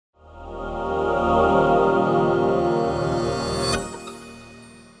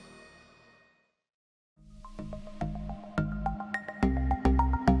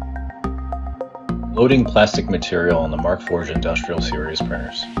Loading plastic material on the Markforged Industrial series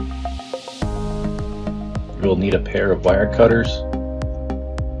printers. You will need a pair of wire cutters,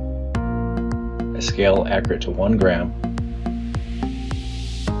 a scale accurate to 1 gram,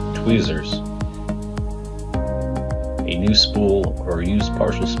 tweezers, a new spool or used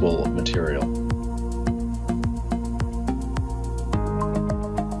partial spool of material.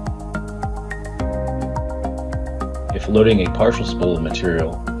 If loading a partial spool of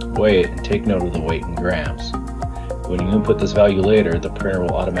material, weigh it and take note of the weight in grams. When you input this value later, the printer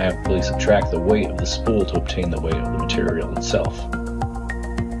will automatically subtract the weight of the spool to obtain the weight of the material itself.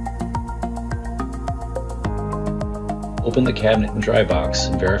 Open the cabinet and dry box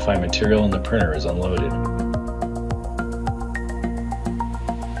and verify material in the printer is unloaded.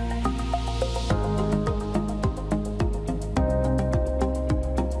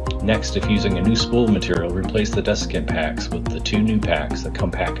 Next, if using a new spool material, replace the desiccant packs with the 2 new packs that come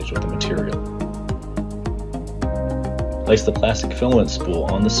packaged with the material. Place the plastic filament spool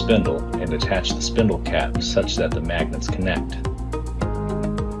on the spindle and attach the spindle cap such that the magnets connect.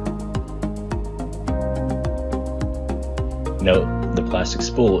 Note, the plastic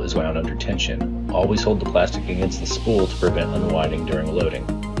spool is wound under tension. Always hold the plastic against the spool to prevent unwinding during loading.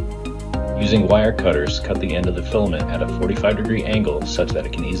 Using wire cutters, cut the end of the filament at a 45-degree angle such that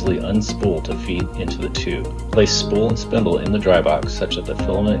it can easily unspool to feed into the tube. Place spool and spindle in the dry box such that the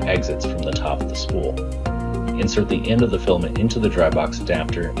filament exits from the top of the spool. Insert the end of the filament into the dry box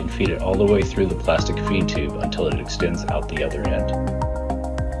adapter and feed it all the way through the plastic feed tube until it extends out the other end.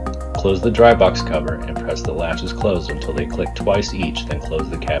 Close the dry box cover and press the latches closed until they click twice each, then close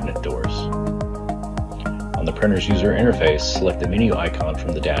the cabinet doors. On the printer's user interface, select the menu icon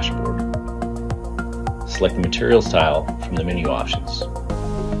from the dashboard. Select the Materials tile from the menu options.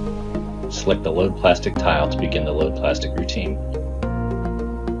 Select the Load Plastic tile to begin the load plastic routine.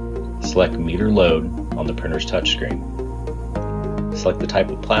 Select Meter Load on the printer's touchscreen. Select the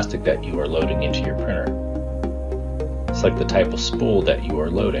type of plastic that you are loading into your printer. Select the type of spool that you are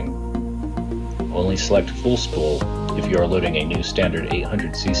loading. Only select full spool if you are loading a new standard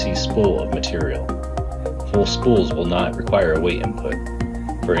 800cc spool of material. Full spools will not require a weight input.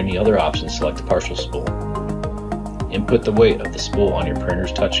 For any other options, select partial spool. Input the weight of the spool on your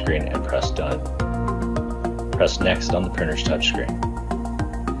printer's touchscreen and press Done. Press Next on the printer's touchscreen.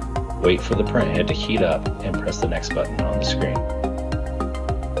 Wait for the print head to heat up and press the Next button on the screen.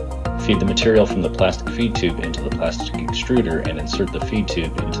 Feed the material from the plastic feed tube into the plastic extruder and insert the feed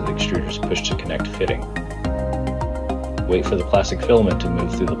tube into the extruder's push-to-connect fitting. Wait for the plastic filament to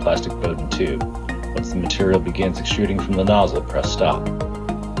move through the plastic Bowden tube. Once the material begins extruding from the nozzle, press Stop.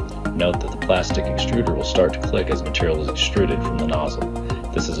 Note that the plastic extruder will start to click as material is extruded from the nozzle.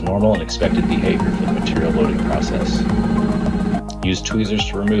 This is normal and expected behavior for the material loading process. Use tweezers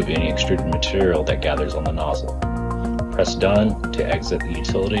to remove any extruded material that gathers on the nozzle. Press Done to exit the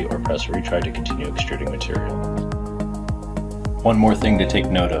utility or press Retry to continue extruding material. One more thing to take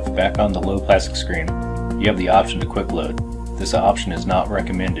note of, back on the load plastic screen, you have the option to quick load. This option is not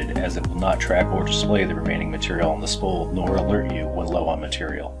recommended as it will not track or display the remaining material on the spool nor alert you when low on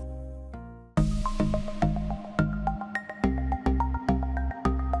material.